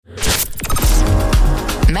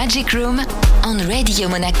Magic Room on Radio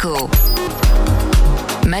Monaco.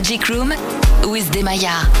 Magic Room with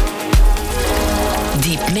Demaya.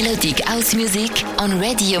 Deep melodic house music on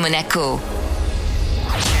Radio Monaco.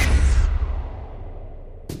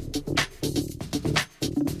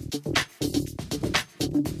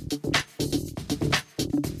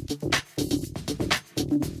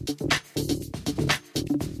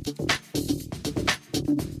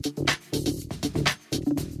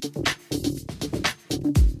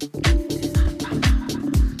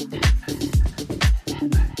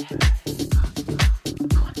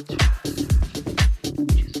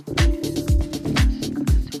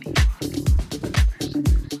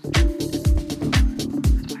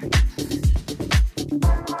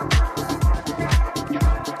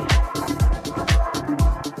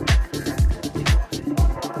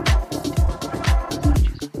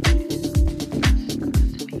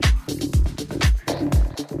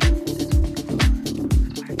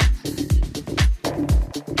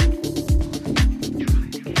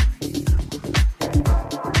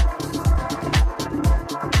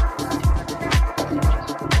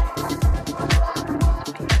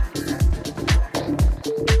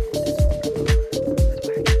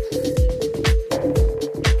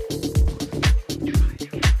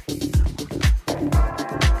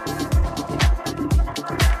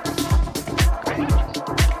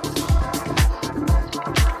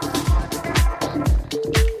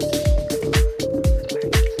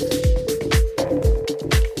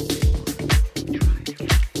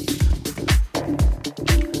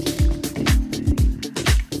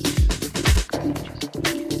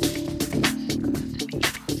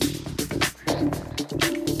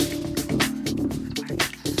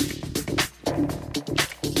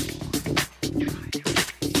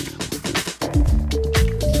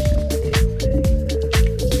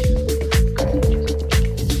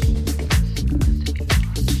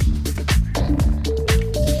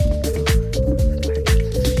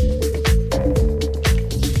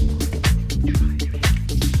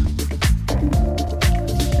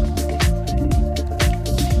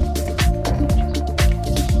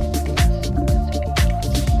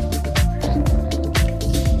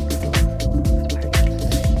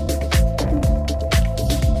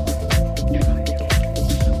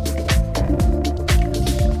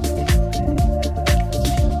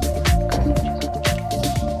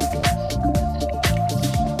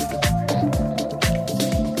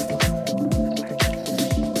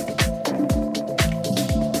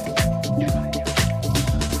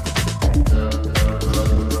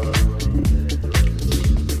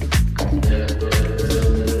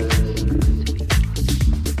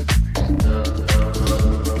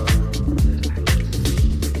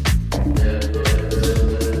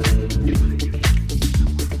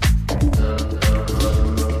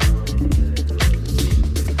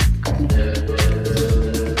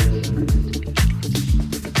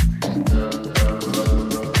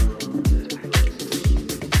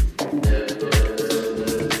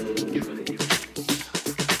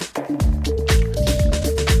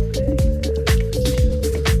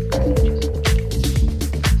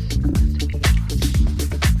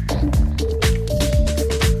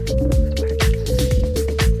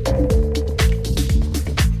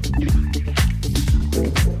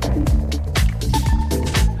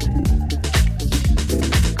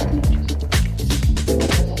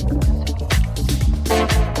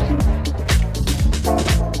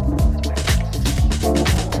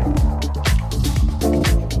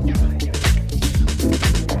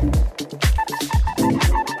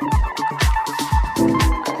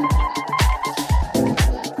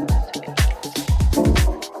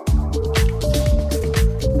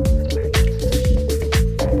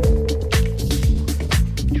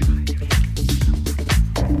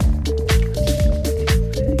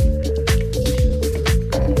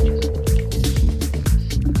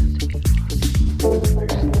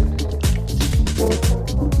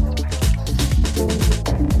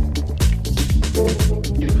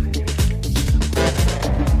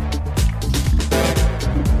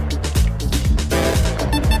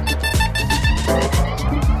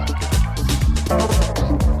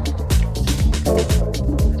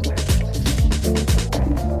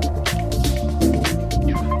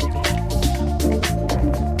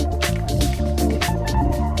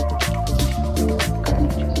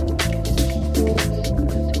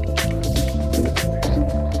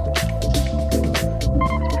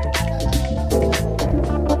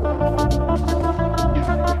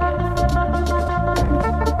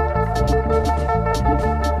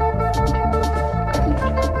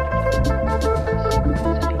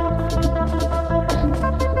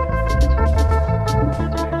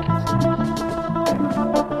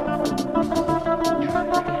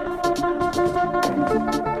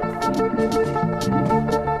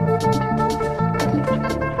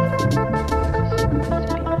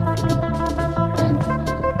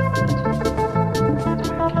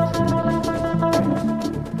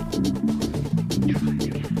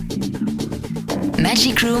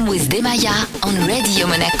 Magic Room with Demaya on Radio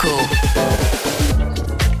Monaco.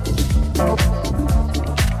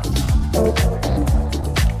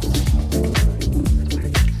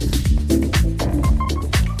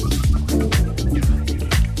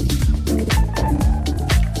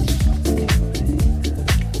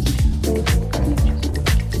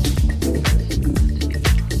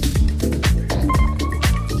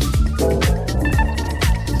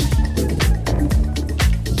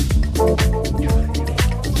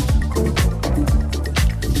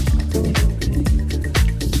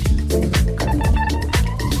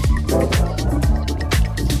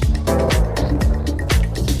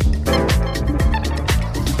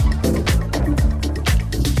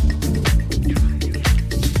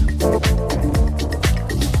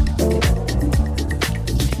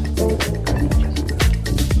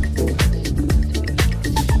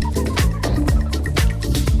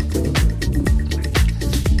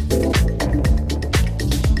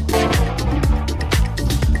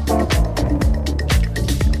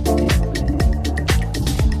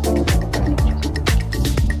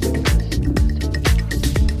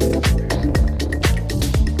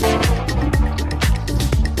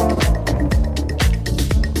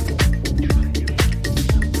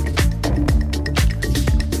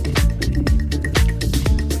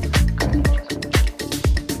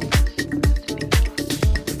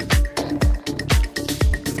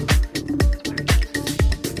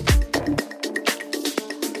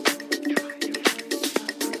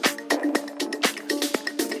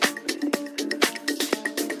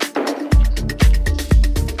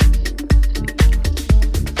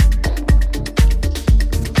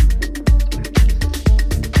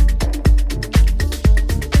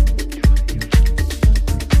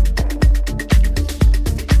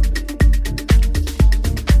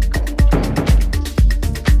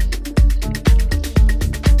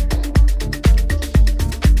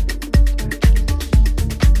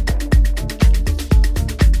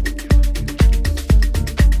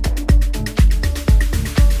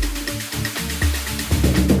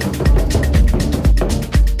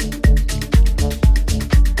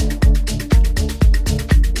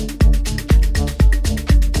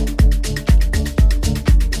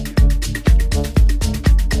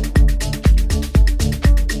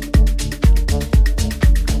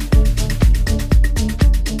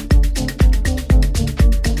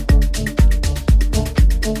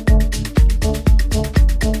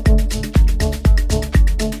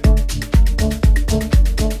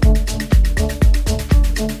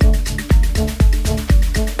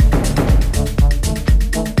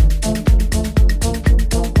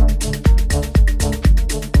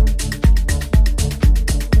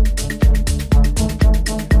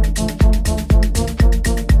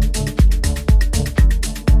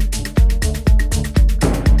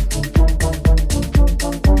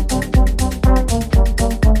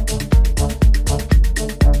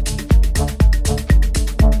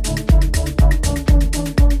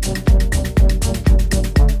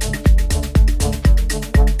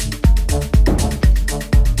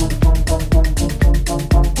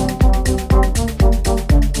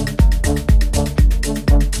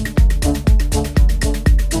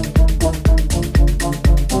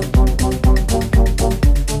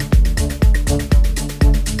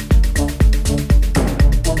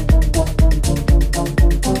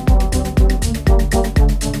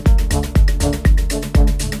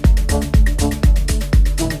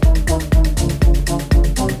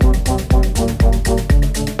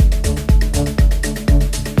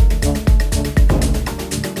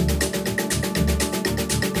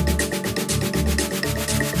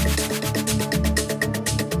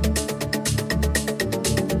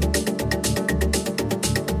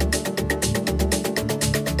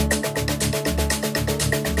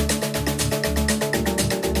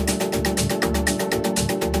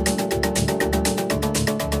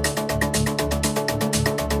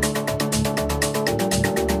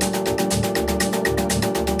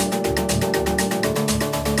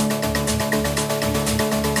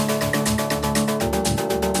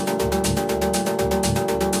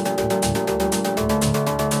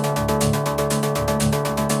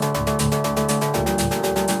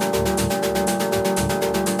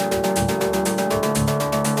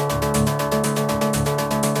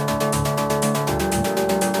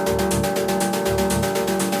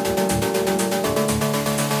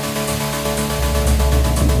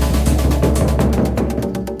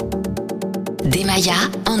 Demaya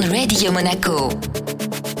on Radio Monaco.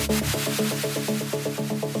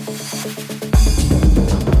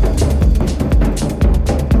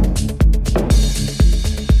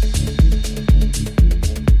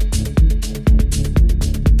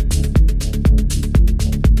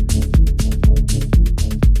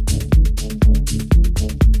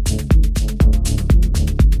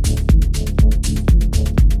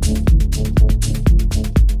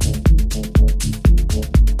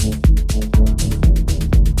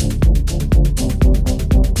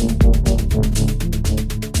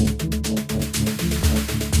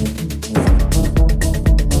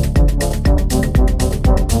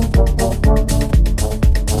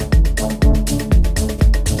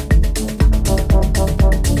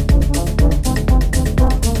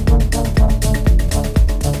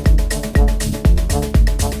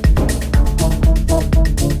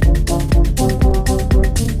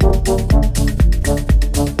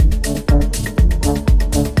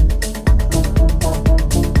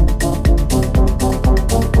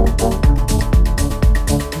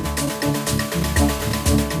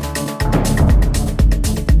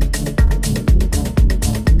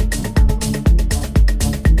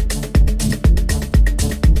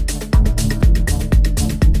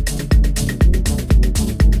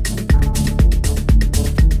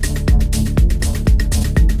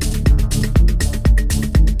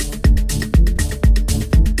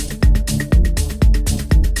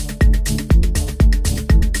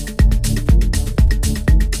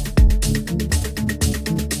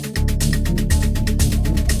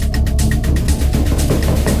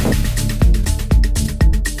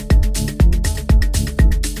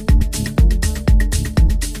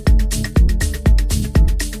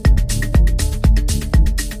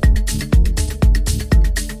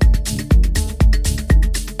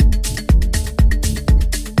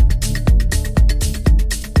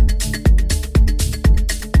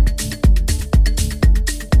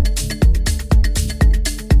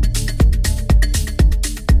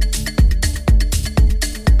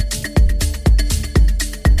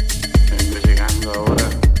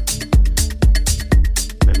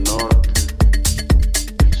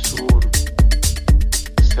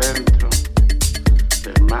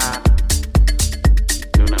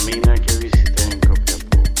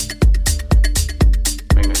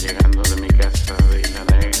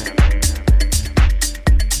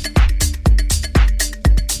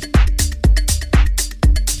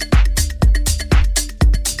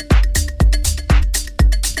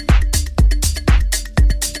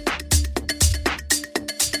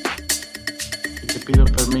 pido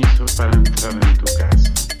permiso para entrar en tu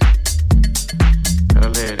casa, para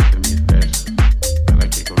leerte mis versos, para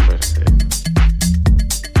que conversemos.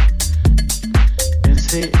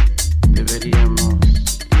 Pensé, deberíamos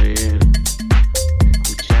leer,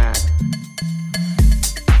 escuchar.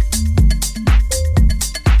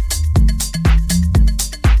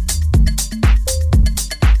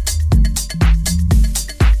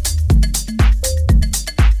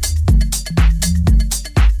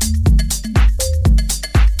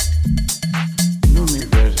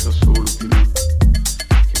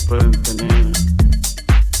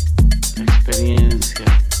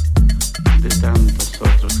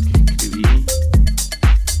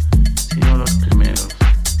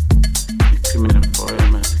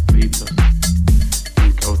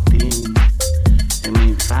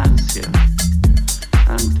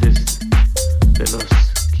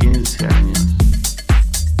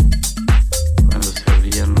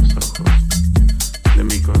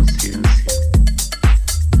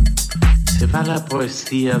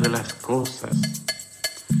 De las cosas,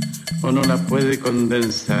 o no la puede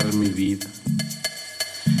condensar mi vida.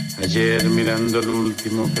 Ayer mirando el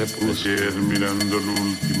último crepúsculo,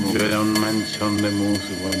 yo era un manchón de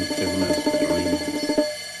musgo entre unas ruinas.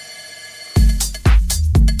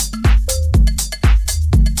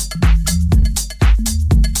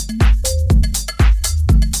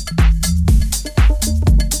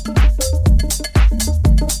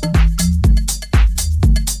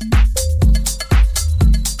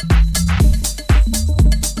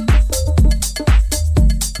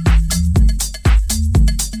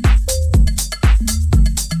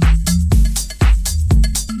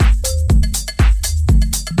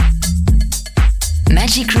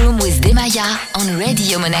 Magic Room with Demaya on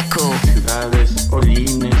Radio Monaco. Ciudades,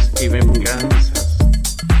 hollines y venganzas,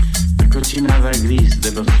 la cochinada gris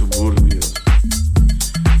de los suburbios,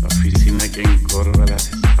 la oficina que encorva las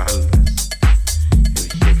espaldas,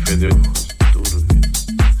 el jefe de ojos turbios,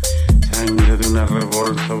 sangre de una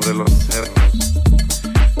revolta sobre los cerros,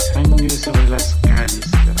 sangre sobre las calles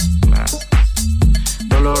y las plazas,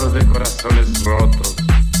 dolor de corazones rotos,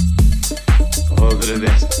 odre de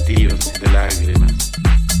hastíos y de lágrimas.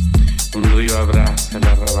 Un río abraza el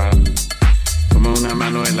arrabal como una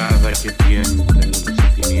mano helada que tienta en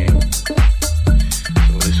los tinieblas.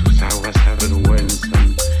 Sobre sus aguas se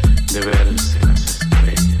avergüenzan de verse las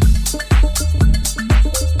estrellas.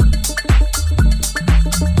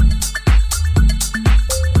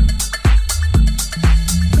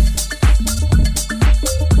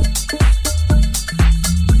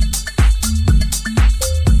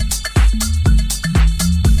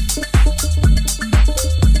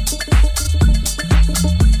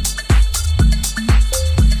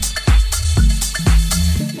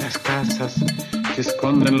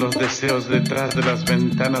 Los deseos detrás de las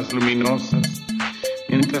ventanas luminosas,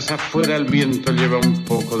 mientras afuera el viento lleva un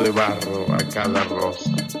poco de barro a cada rosa.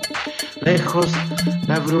 Lejos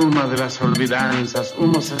la bruma de las olvidanzas,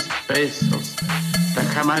 humos espesos,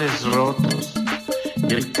 tajamares rotos,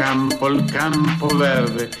 y el campo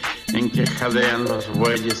verde en que jadean los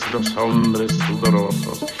bueyes y los hombres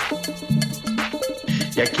sudorosos.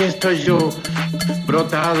 Y aquí estoy yo,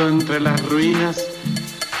 brotado entre las ruinas,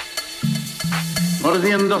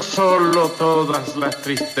 mordiendo solo todas las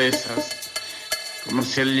tristezas, como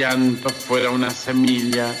si el llanto fuera una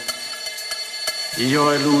semilla y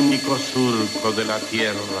yo el único surco de la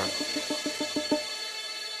tierra.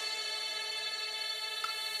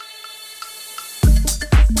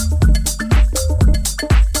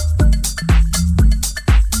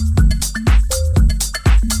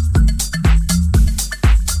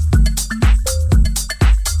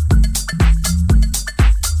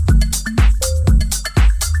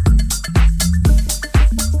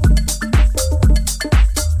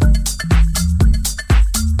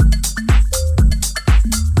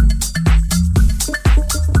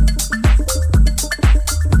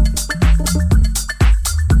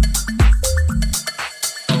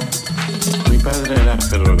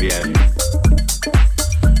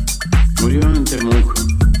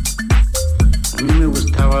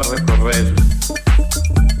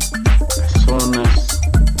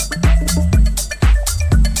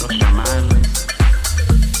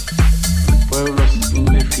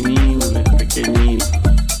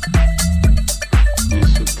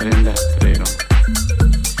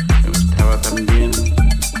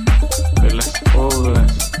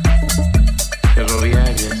 Obras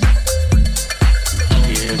ferroviarias,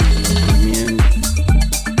 cielo.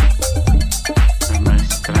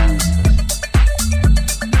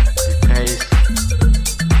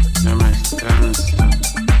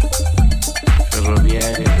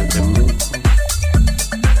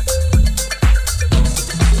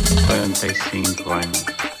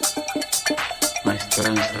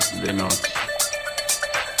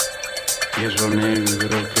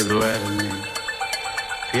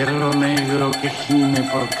 cielo negro que gime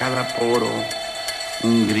por cada poro,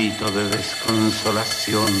 un grito de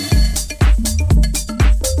desconsolación.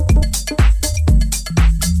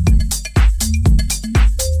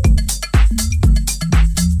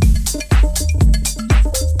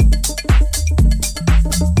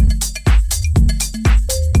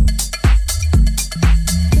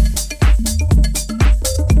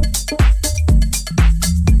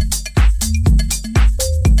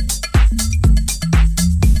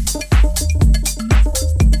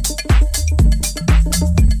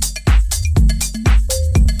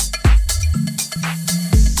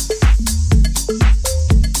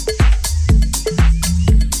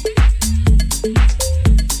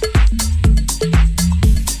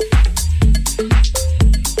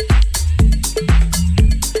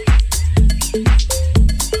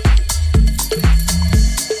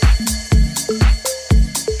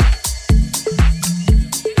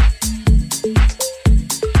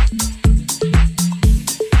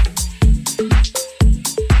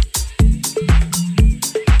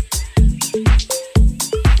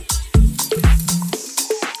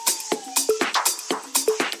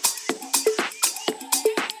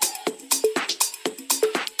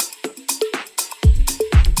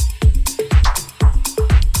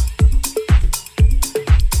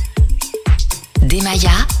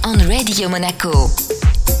 Demaya on Radio Monaco.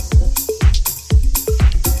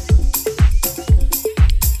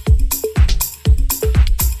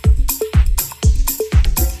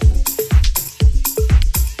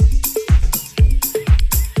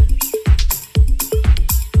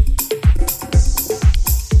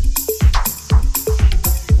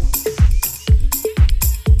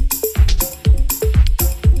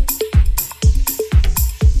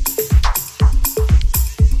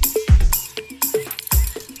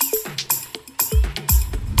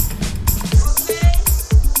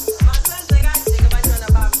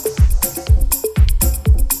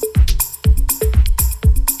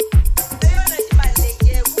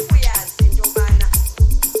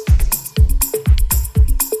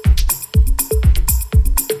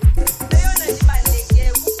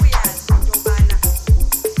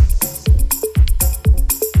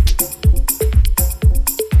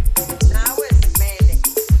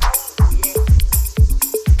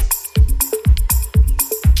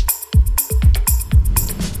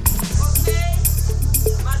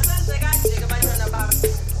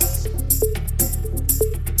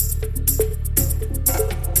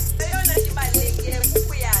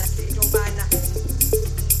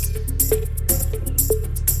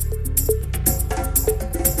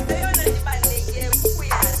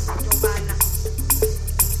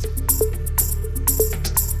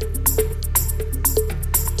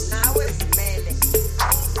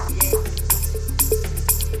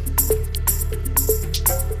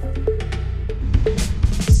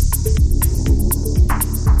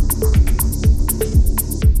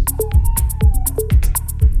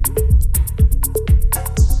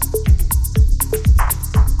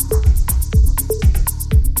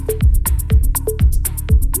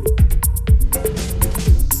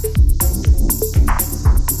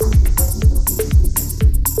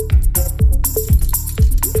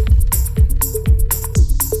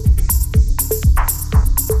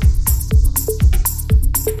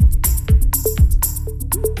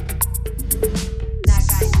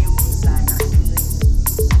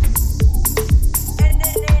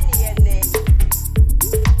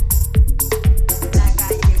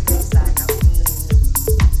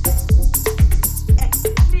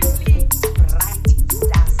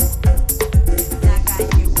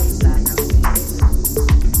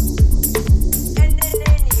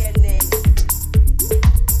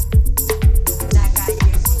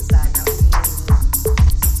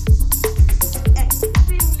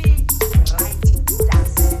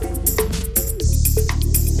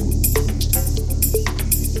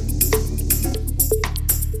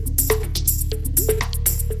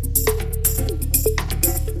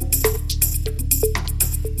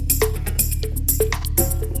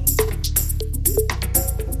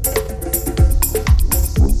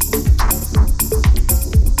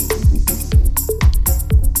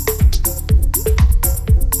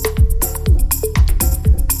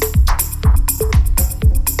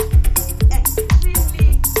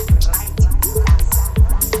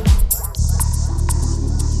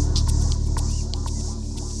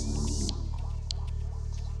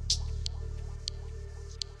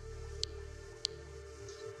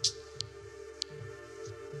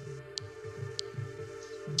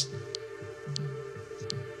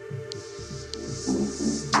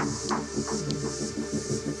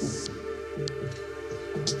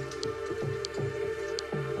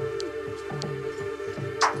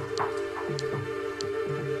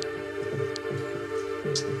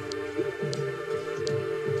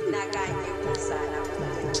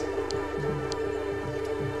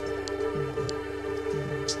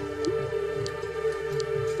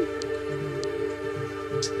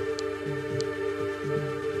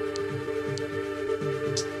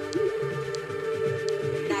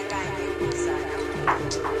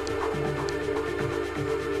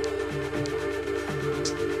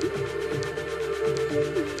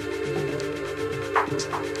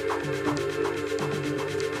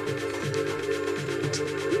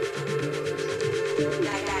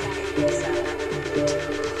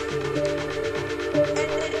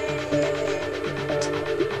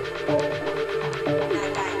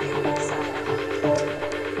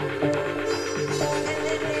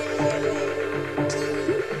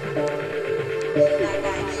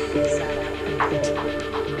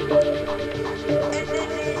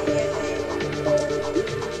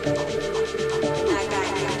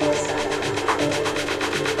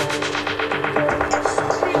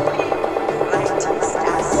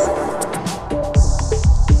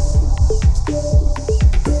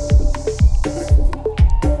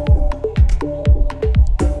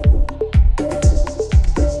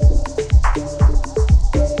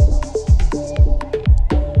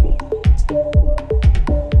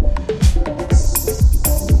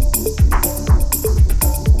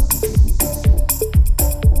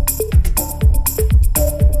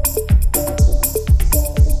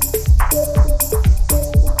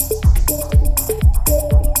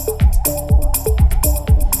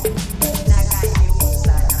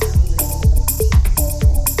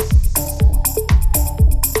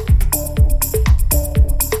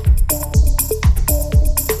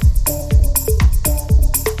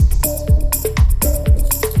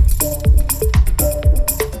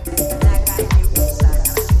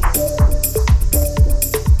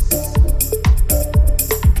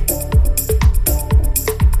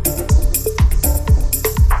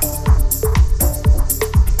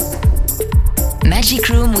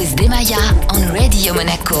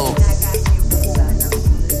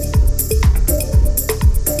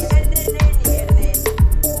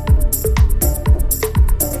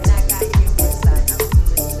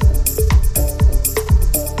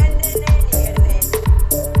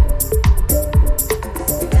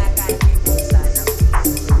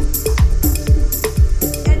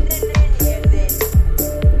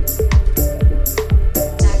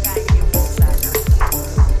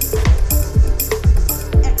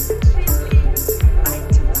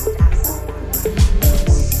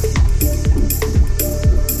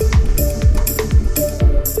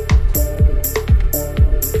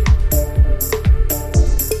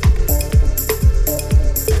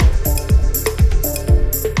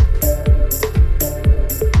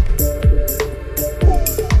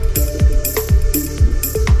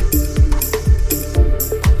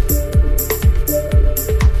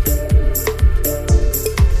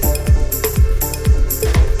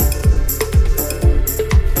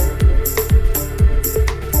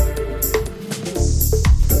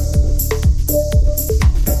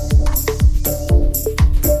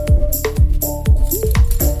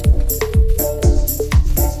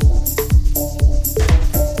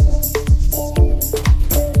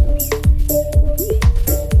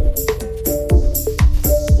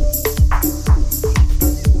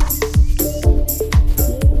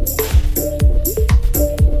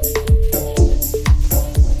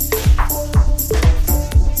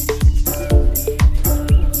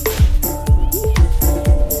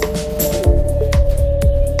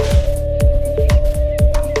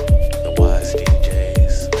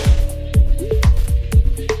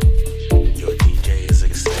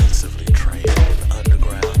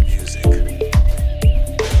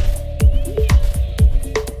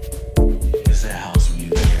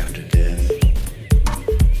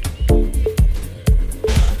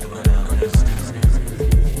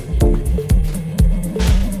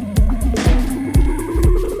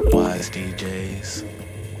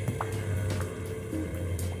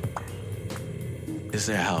 Is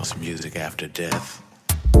there house music after death?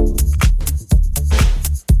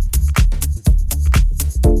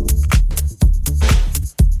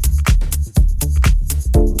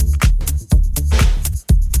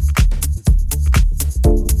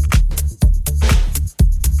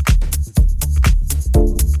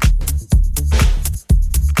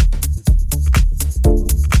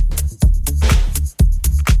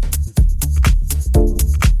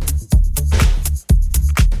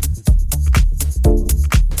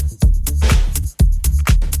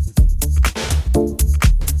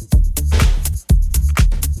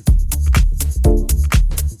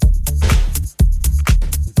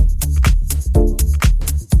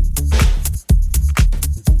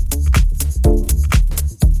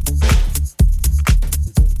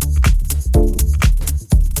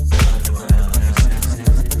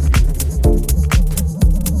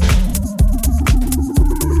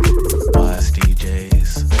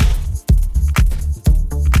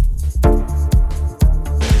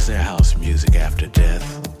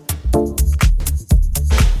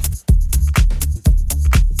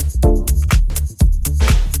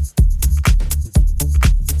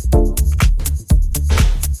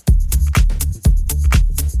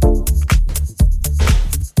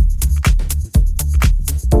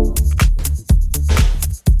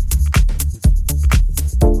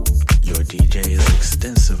 is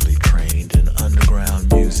extensively trained in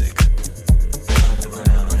underground music.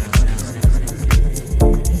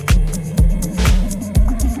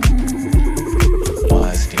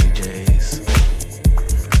 Wise DJs.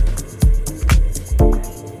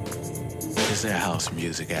 Is there house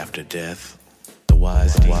music after death? The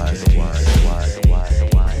wise DJs.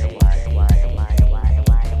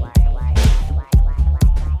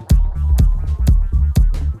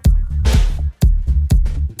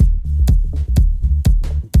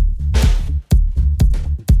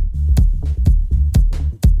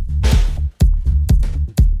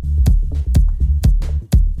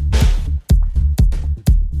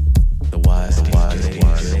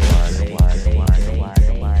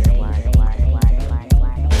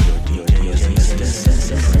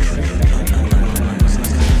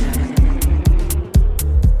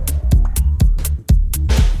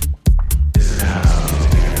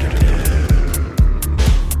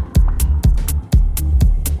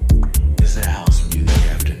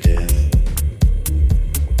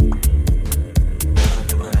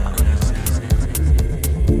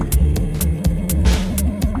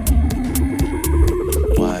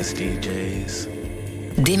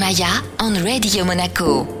 Demaya on Radio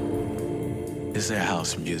Monaco. Is there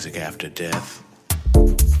house music after death?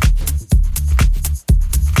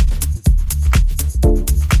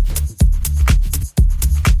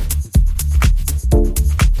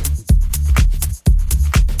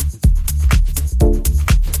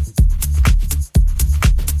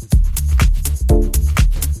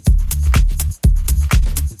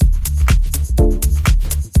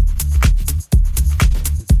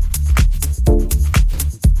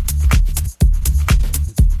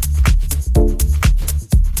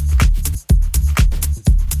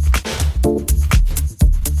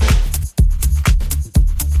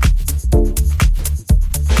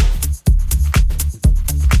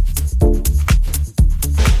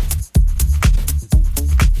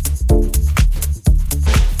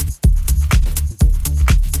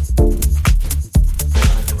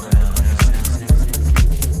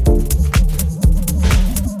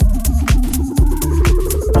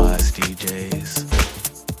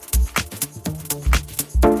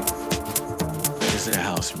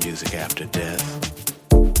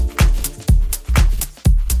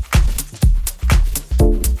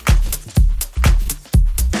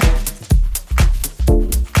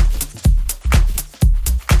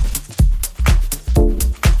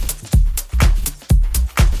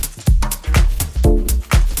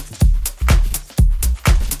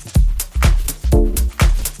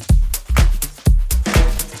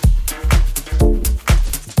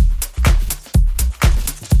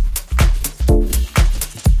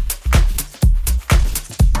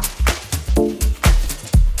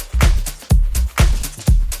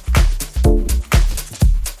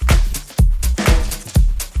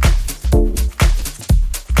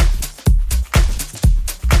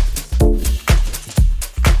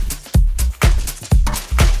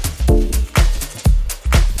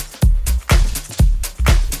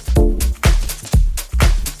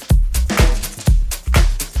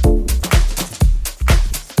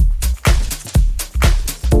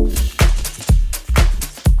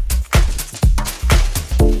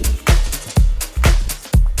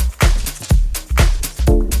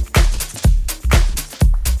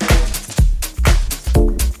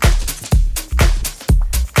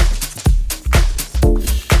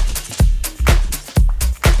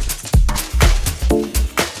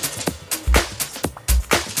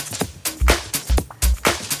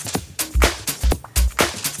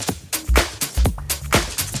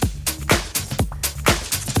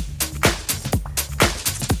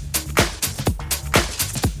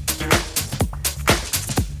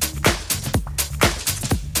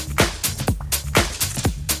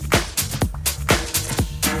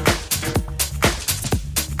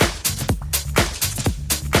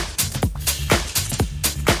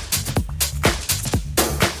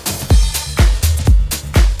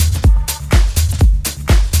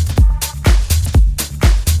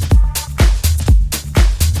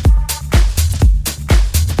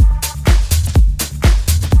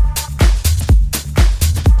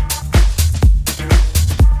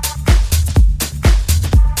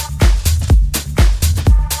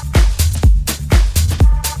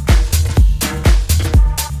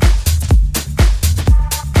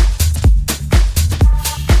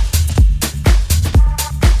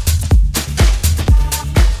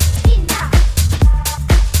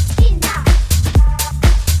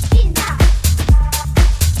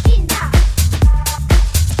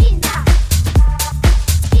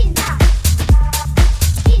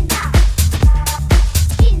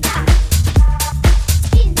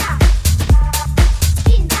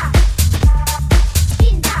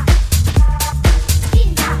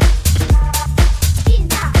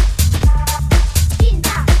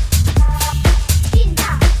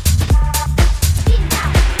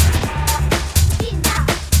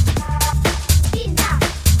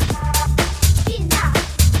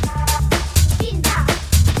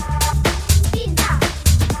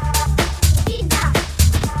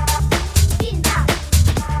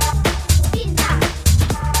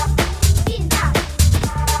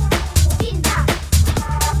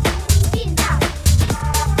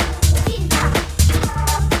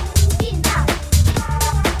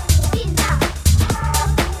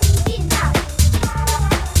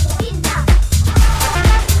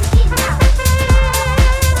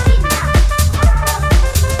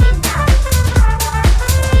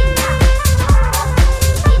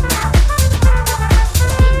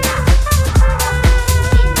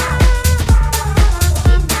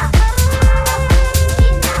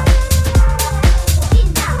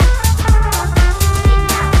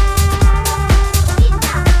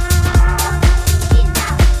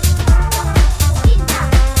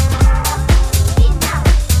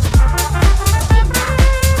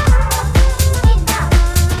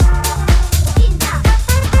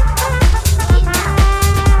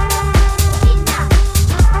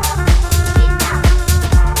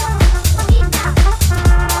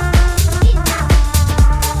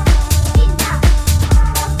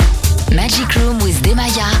 Magic Room with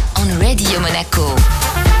Demaya on Radio Monaco.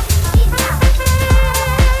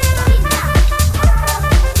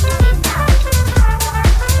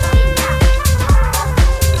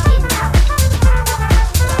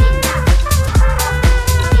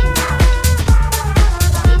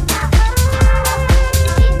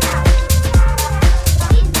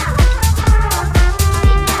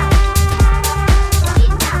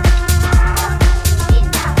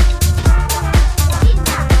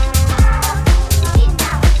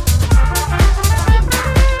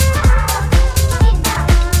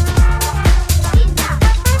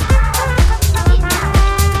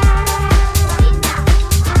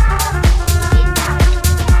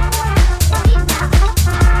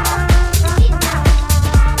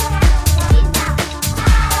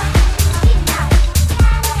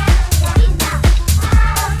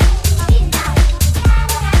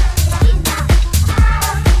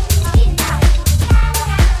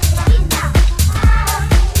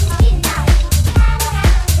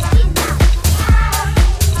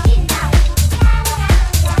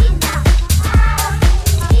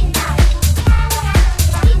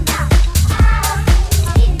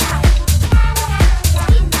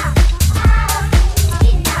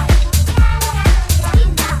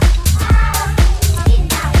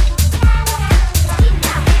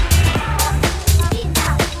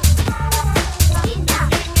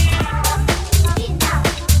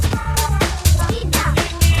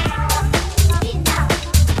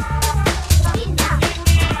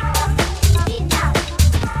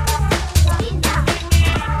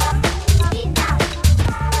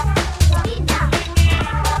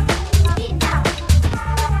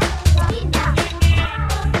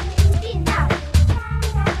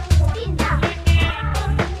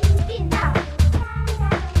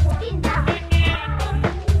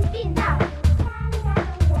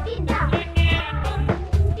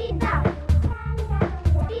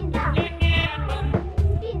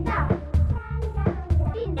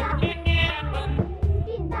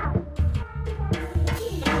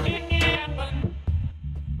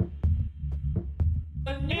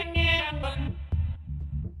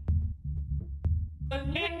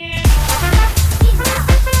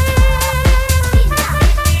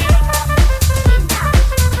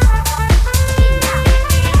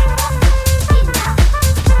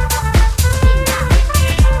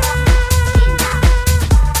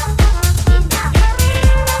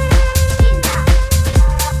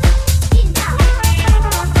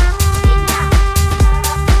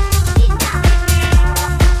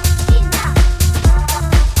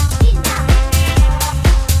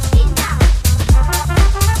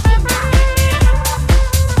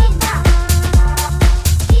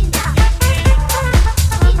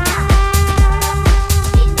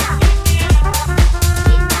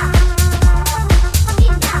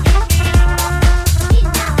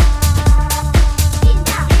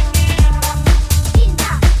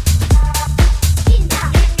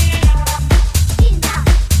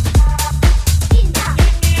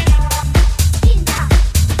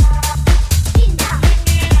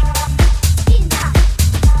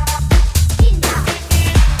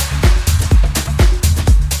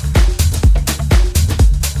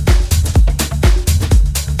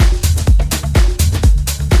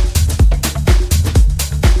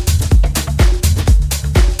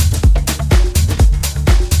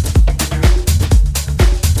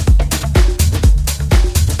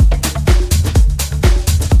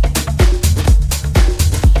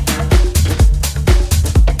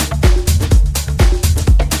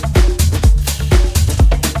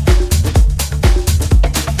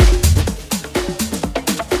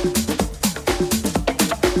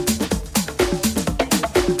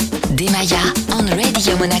 Demaya on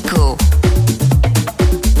Radio Monaco.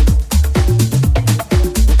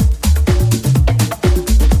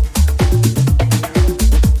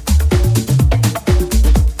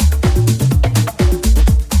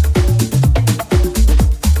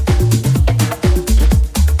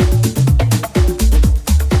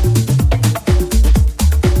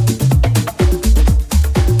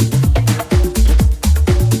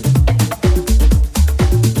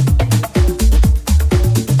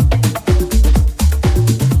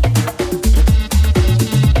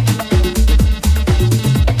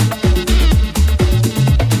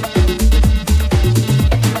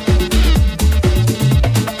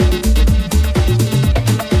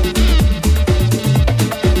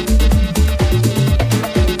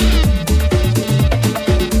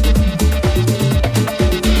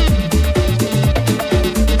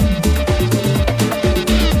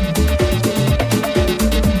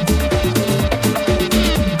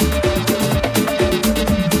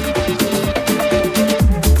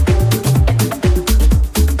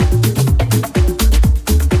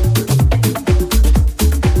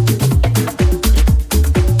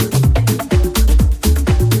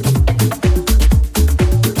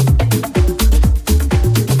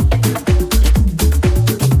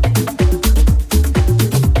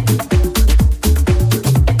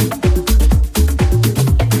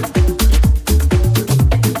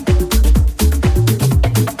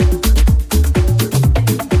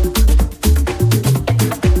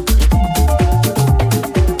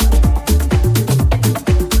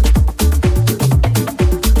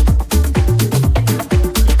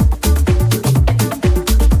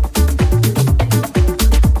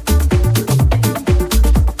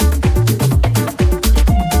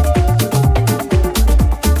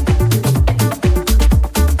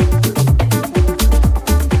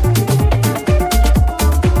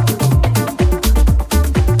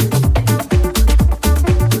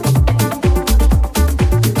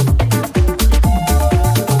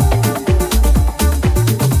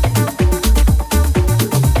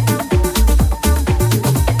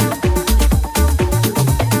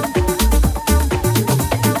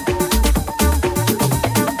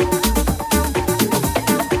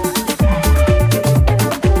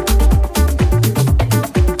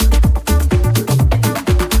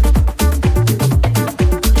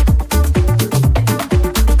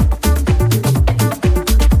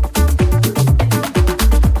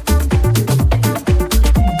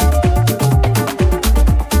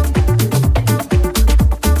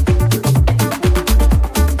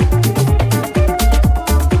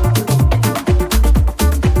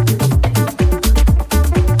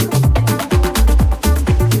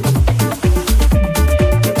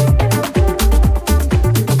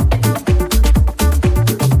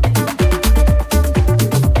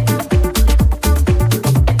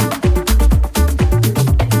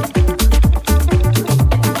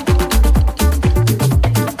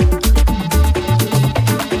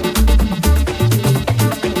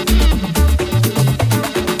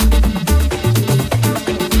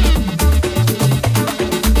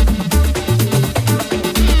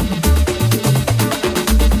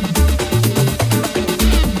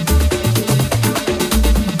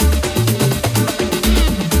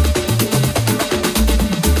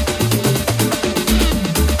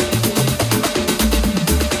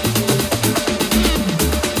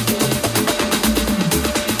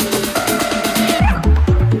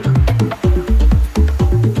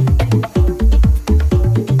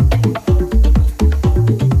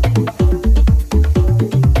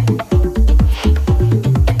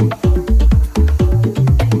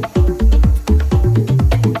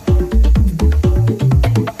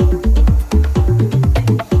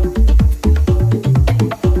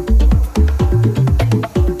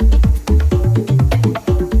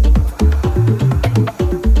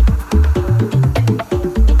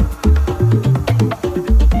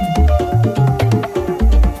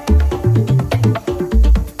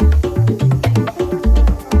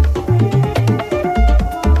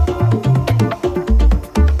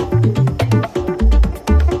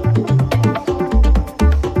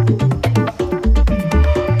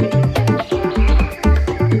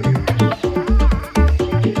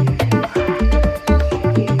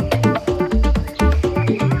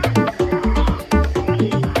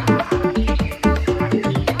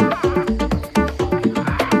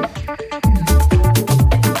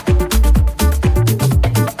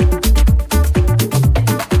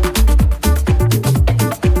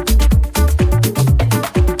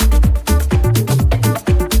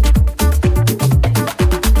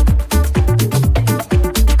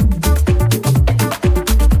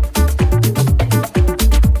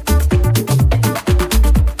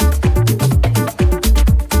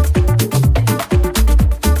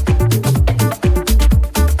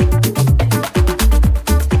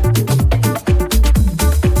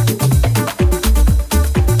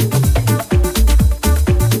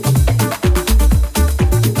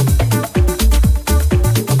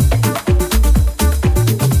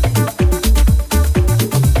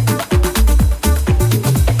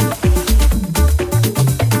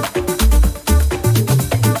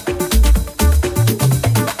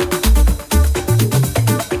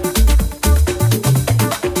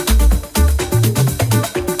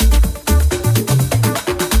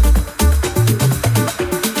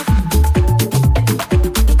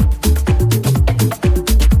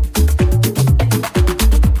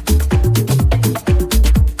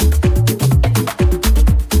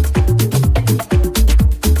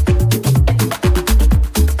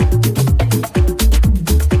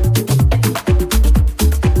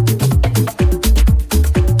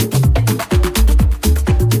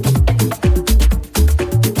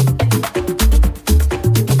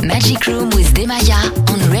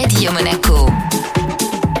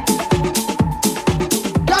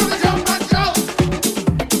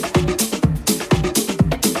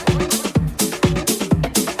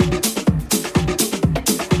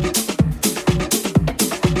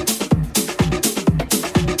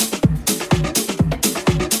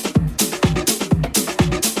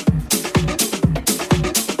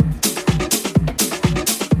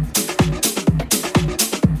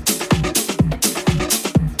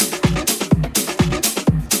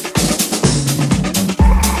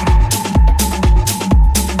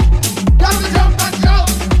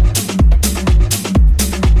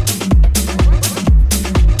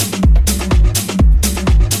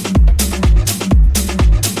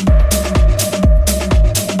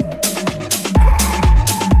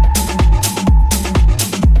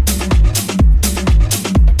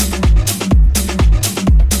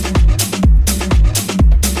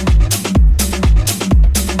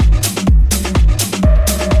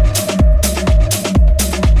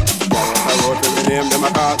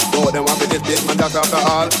 But them want to this bitch, man, that's after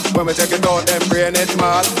all. When we check it out, them brain it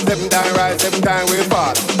small. 7 times rise, 7 times we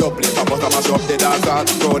fall. Double it, I bust a mash up the dance hall.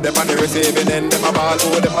 Throw them on the receiving end, them a ball.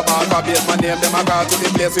 Oh, them a ball, for base, my name, them a call. To the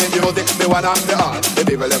place with music, me one of the all. The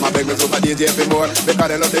people, them a beg me super DJ for more. Because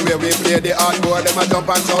they love the way we play the hardcore. Them a jump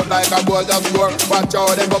and shout like a goal just score. Watch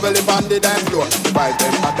out, them bubble up on the dance floor. The vibe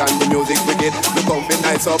them hot and the music wicked. You come fi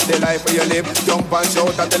nice up the life where you live. Jump and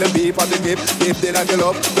shout and tell them be positive. Live the life you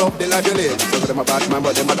love, love the life you live. So them a bad man,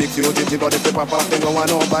 but them a big fugitive. But if they pop off, them don't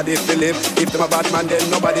want nobody to live. If them a bad man, then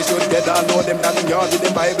nobody should get all know them that in yard with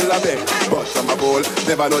the Bible a beg. But some a bowl,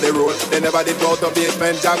 never know the rule. They never did go to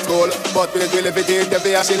basement jack school. But we will if it is, if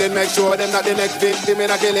they a shilling, make sure them not the next victim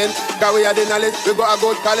in a killing. Cause we are the knowledge, we got a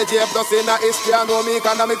good college here. Plus in a history and know me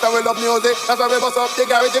economics and we love music. That's why we bust up the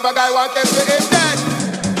garage if a guy wants them to him dead.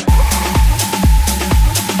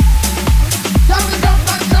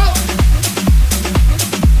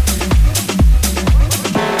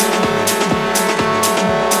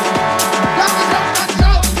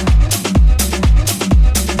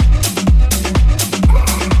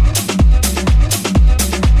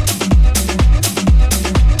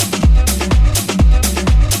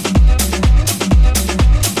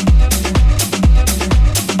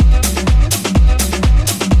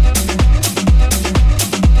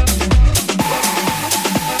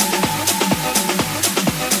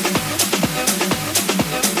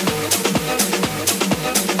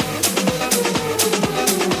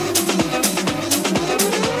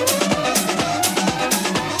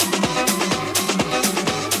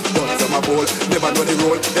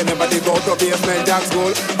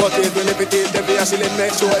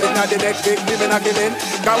 Make sure it's not the next victim in a killing.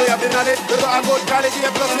 Cause we have the knowledge, we got a good quality.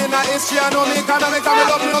 Plus in a history, I know me economics and we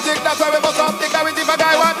love music. That's why we bust up the garage if a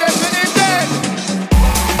guy want them to him dead.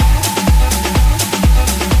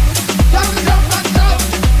 Time to jump and shout.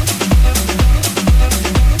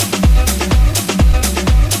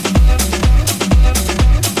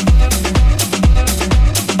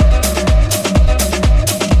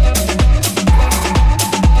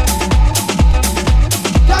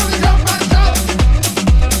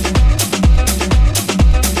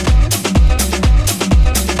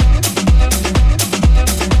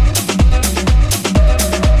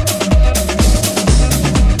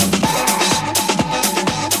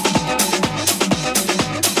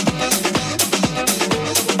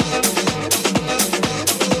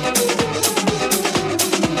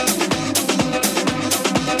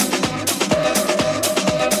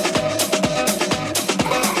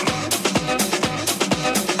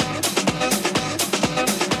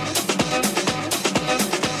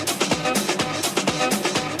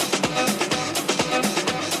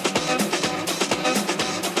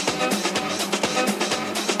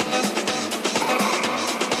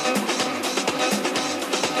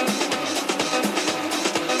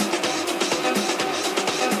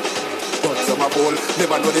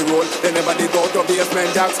 Never know the rule, they never did go to basement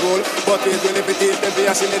jack school. But we will if it is, then we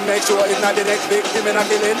a shilling. Make sure it's not the next victim in a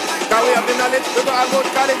killing. Cause we have the knowledge, we got a good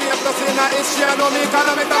quality. Plus in a history, I know me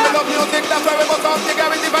economics and we love music. That's why we must have the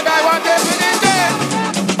garage if a guy want them to him dead.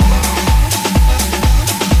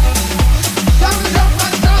 Time to jump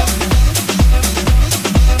and shout.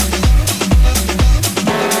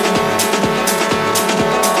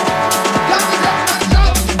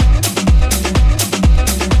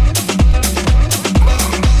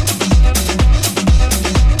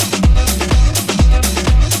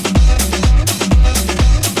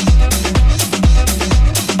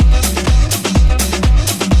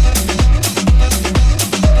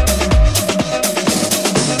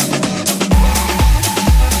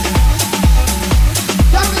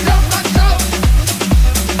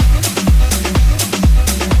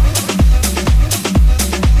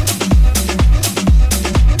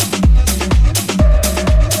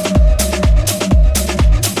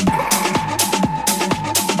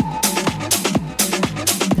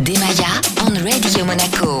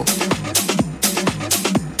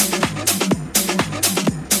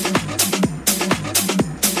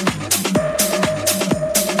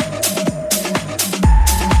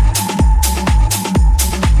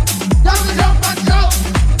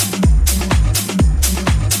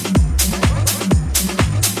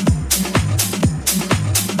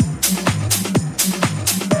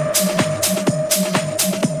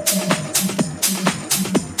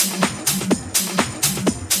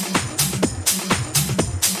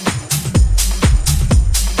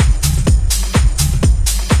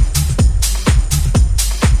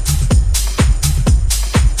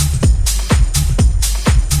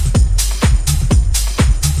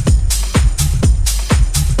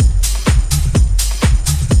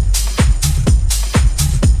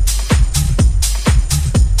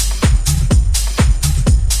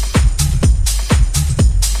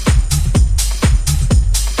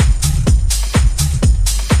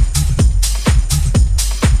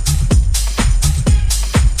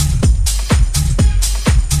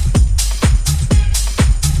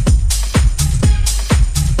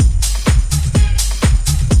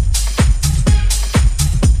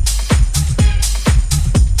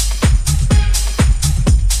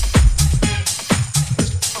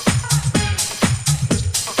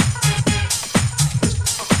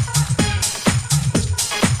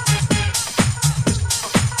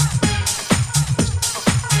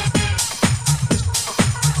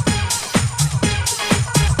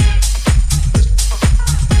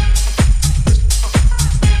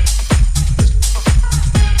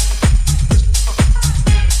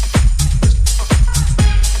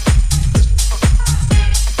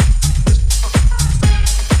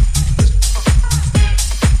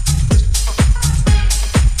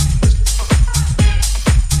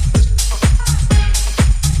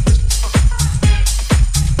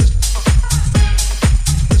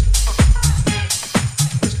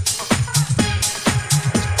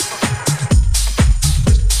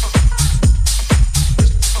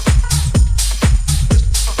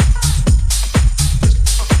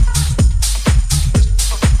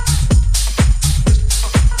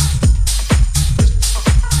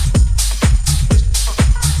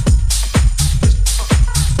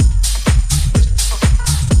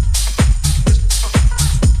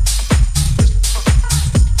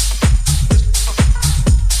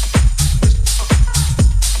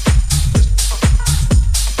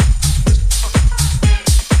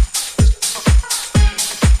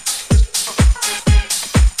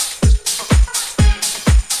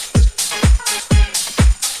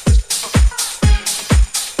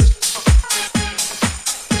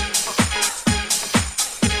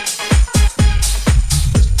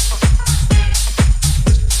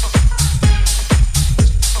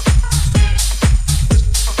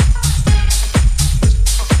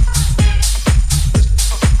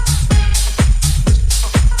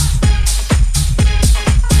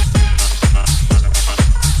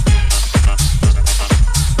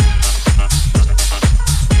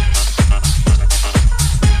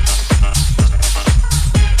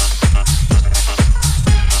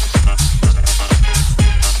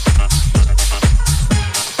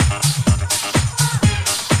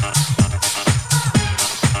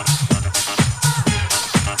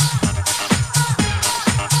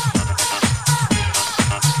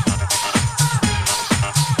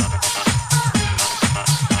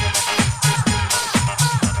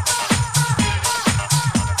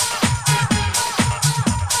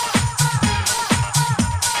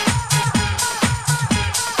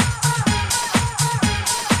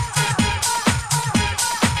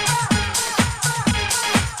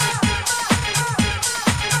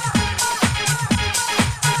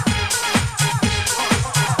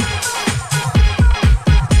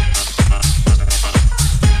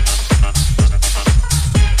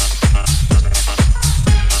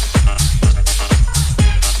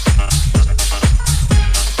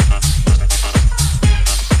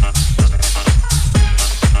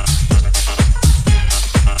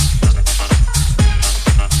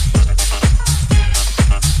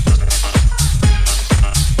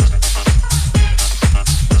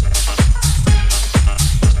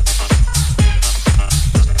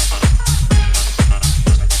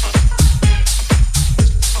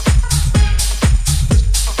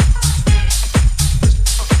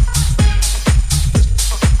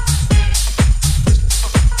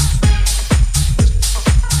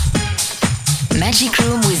 Magic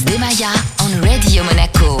Room with Demaya on Radio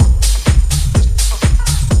Monaco.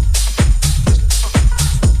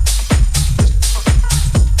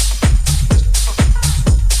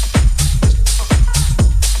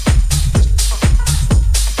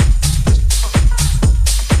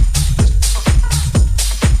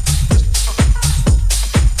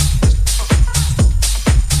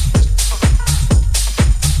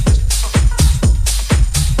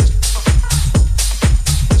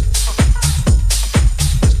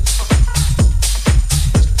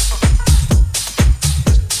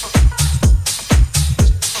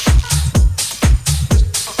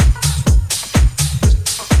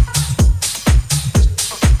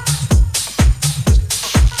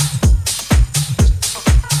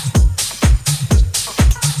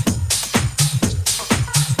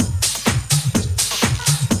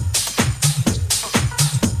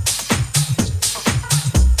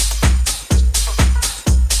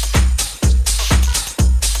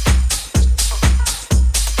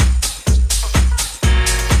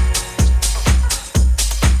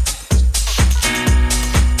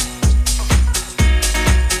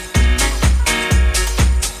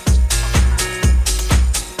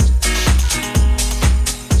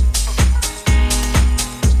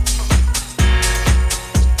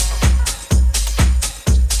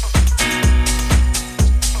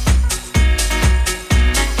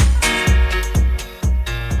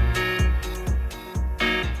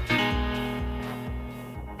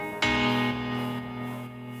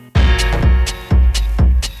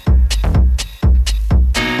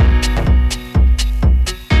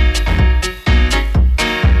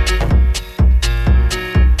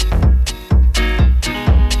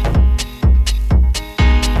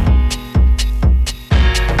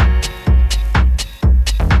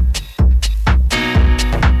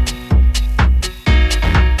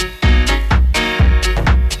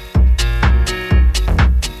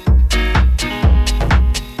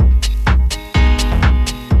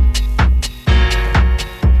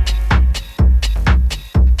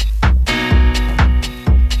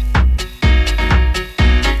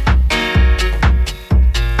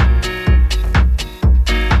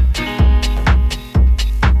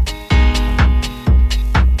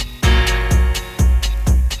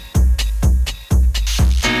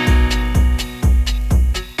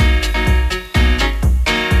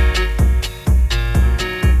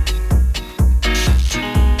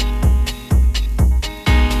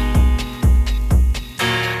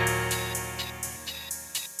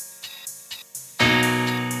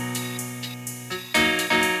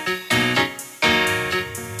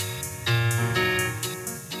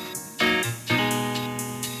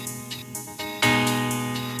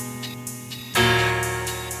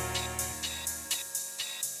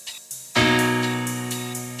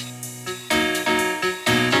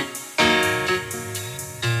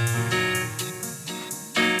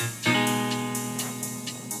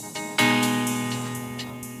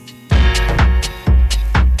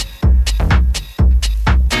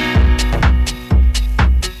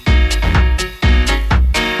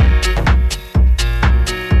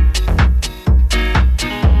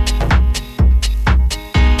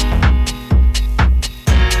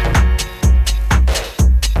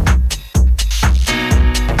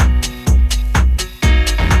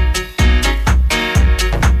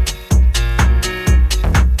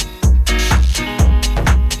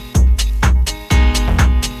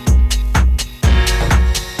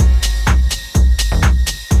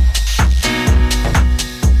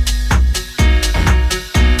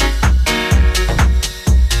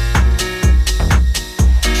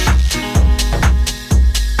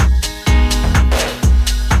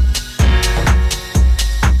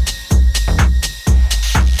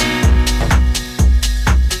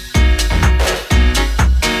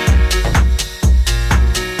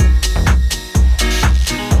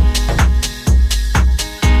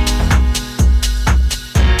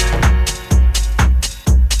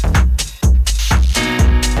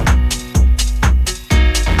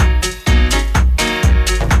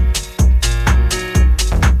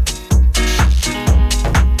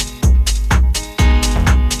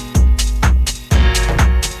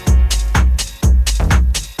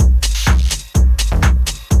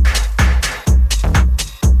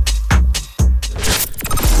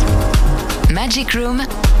 Magic Room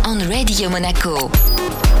on Radio Monaco.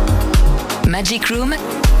 Magic Room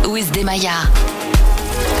with Demaya.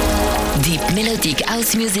 Deep melodic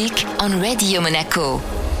house music on Radio Monaco.